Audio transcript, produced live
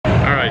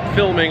tried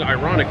filming,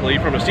 ironically,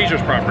 from a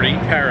Caesars property,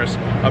 Paris,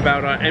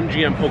 about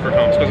MGM poker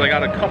comps, because I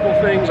got a couple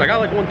things. I got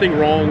like one thing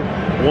wrong,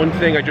 one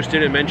thing I just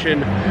didn't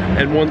mention,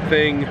 and one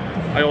thing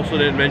I also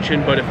didn't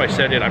mention, but if I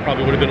said it, I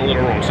probably would have been a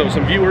little wrong. So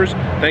some viewers,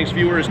 thanks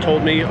viewers,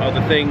 told me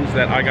the things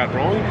that I got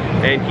wrong,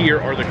 and here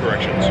are the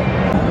corrections.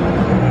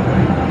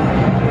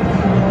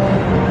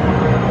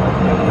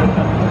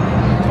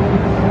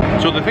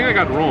 So the thing I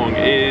got wrong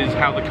is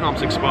how the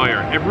comps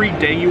expire. Every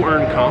day you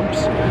earn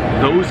comps,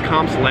 those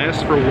comps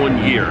last for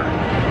 1 year.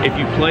 If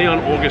you play on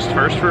August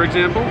 1st, for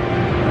example,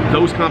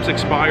 those comps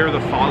expire the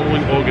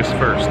following August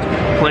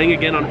 1st. Playing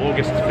again on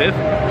August 5th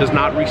does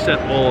not reset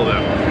all of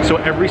them. So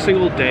every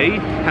single day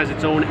has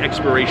its own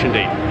expiration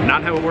date.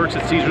 Not how it works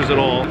at Caesars at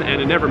all,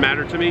 and it never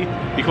mattered to me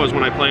because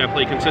when I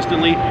play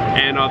consistently,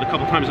 and the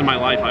couple times in my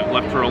life I've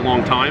left for a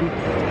long time,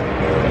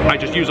 I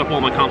just use up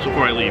all my comps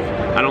before I leave.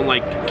 I don't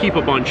like keep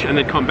a bunch and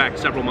then come back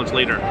several months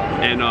later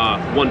and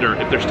wonder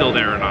if they're still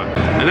there or not.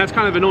 And that's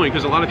kind of annoying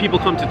because a lot of people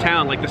come to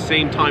town like the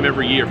same time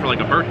every year for like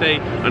a birthday,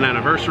 an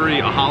anniversary,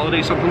 a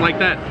holiday, something like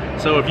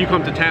that. So if you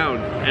come to town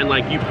and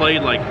like you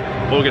played like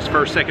August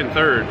 1st, 2nd,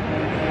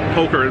 3rd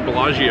poker in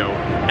Bellagio,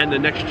 and the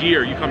next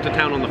year you come to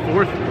town on the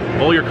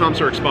 4th, all your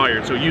comps are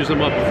expired. So use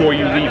them up before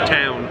you leave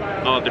town.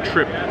 The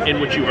trip in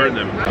which you earn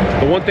them.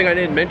 The one thing I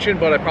didn't mention,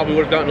 but I probably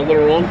would have gotten a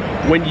little wrong,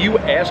 when you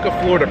ask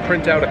a floor to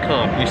print out a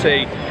comp, you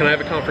say, can I have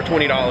a comp for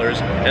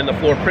 $20? And the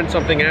floor prints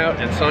something out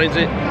and signs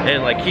it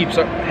and like keeps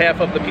up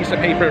half of the piece of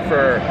paper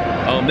for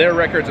their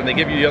records, and they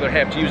give you the other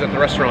half to use at the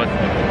restaurant.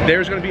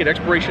 There's going to be an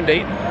expiration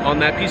date on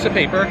that piece of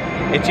paper.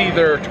 It's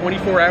either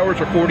 24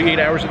 hours or 48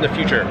 hours in the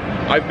future.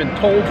 I've been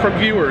told from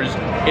viewers,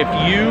 if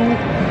you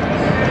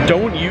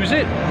don't use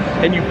it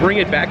and you bring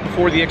it back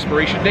before the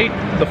expiration date,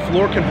 the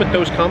floor can put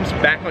those comps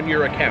back on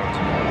your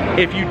account.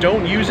 If you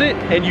don't use it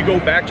and you go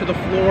back to the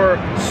floor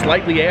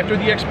slightly after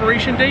the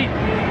expiration date,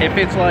 if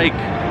it's like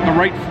the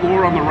right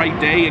floor on the right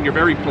day and you're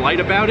very polite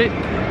about it,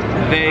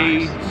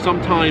 they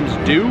sometimes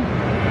do,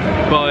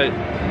 but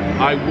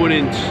I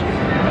wouldn't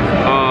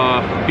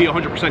be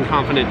 100%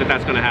 confident that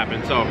that's going to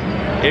happen. So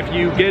if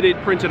you get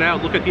it printed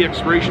out, look at the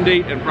expiration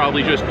date and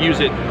probably just use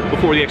it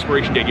before the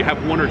expiration date. You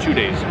have 1 or 2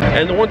 days.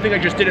 And the one thing I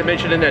just didn't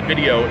mention in that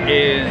video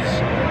is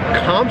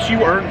comps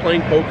you earn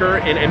playing poker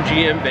in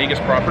MGM Vegas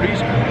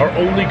properties are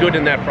only good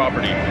in that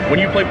property. When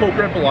you play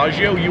poker at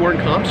Bellagio, you earn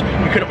comps.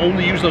 You can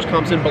only use those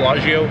comps in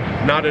Bellagio,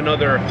 not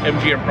another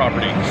MGM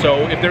property. So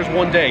if there's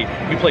one day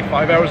you play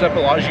 5 hours at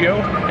Bellagio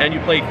and you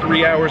play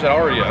 3 hours at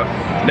Aria,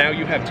 now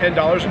you have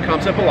 $10 in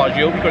comps at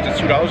Bellagio because it's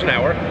 $2 an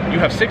hour. You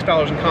have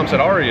 $6 in comps at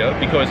Aria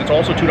because it's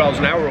also $2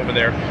 an hour over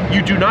there.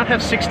 You do not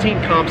have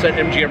 16 comps at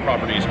MGM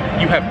properties.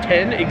 You have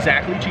 10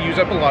 exactly to use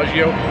at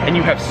Bellagio and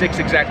you have 6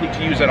 exactly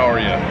to use at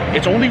Aria.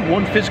 It's only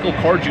one physical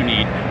card you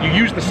need. You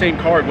use the same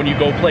card when you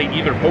go play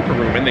either poker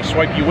room and they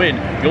swipe you in.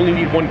 You only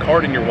need one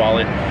card in your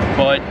wallet,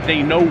 but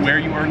they know where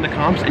you earn the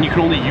comps and you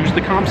can only use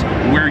the comps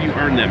where you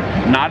earn them.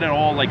 Not at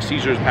all like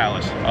Caesars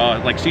Palace,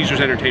 like Caesars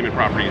Entertainment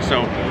properties.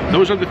 So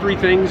those are the 3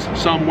 things.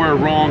 Some were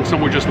wrong,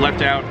 some were just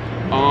left out.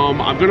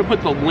 I'm gonna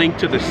put the link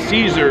to the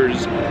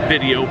Caesars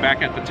video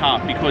back at the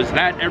top because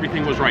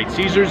everything was right.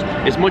 Caesars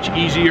is much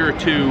easier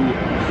to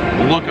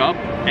look up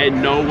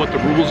and know what the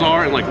rules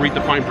are and like read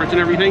the fine print and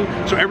everything.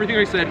 So everything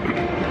I said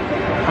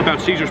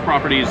about Caesars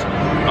properties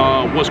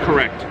was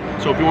correct.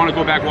 So if you want to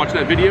go back, watch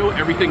that video,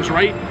 everything's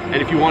right.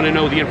 And if you want to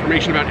know the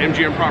information about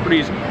MGM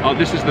properties,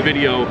 this is the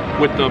video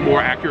with the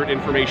more accurate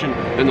information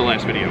than the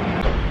last video.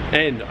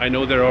 And I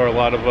know there are a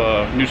lot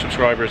of new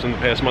subscribers in the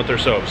past month or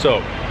so.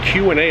 So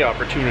Q&A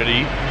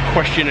opportunity,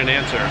 question and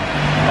answer.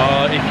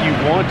 If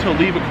you want to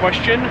leave a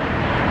question,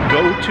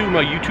 go to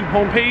my YouTube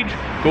homepage,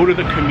 go to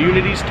the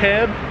communities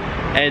tab,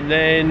 and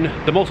then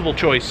the multiple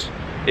choice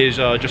is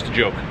just a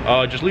joke.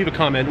 Just leave a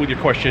comment with your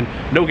question.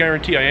 No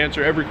guarantee I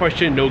answer every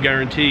question, no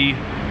guarantee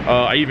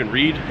I even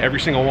read every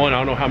single one. I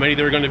don't know how many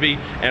there are going to be,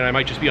 and I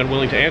might just be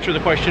unwilling to answer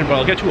the question, but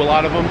I'll get to a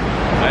lot of them,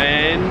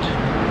 and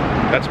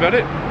that's about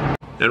it.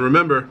 And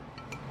remember,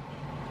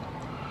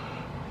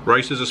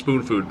 rice is a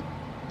spoon food.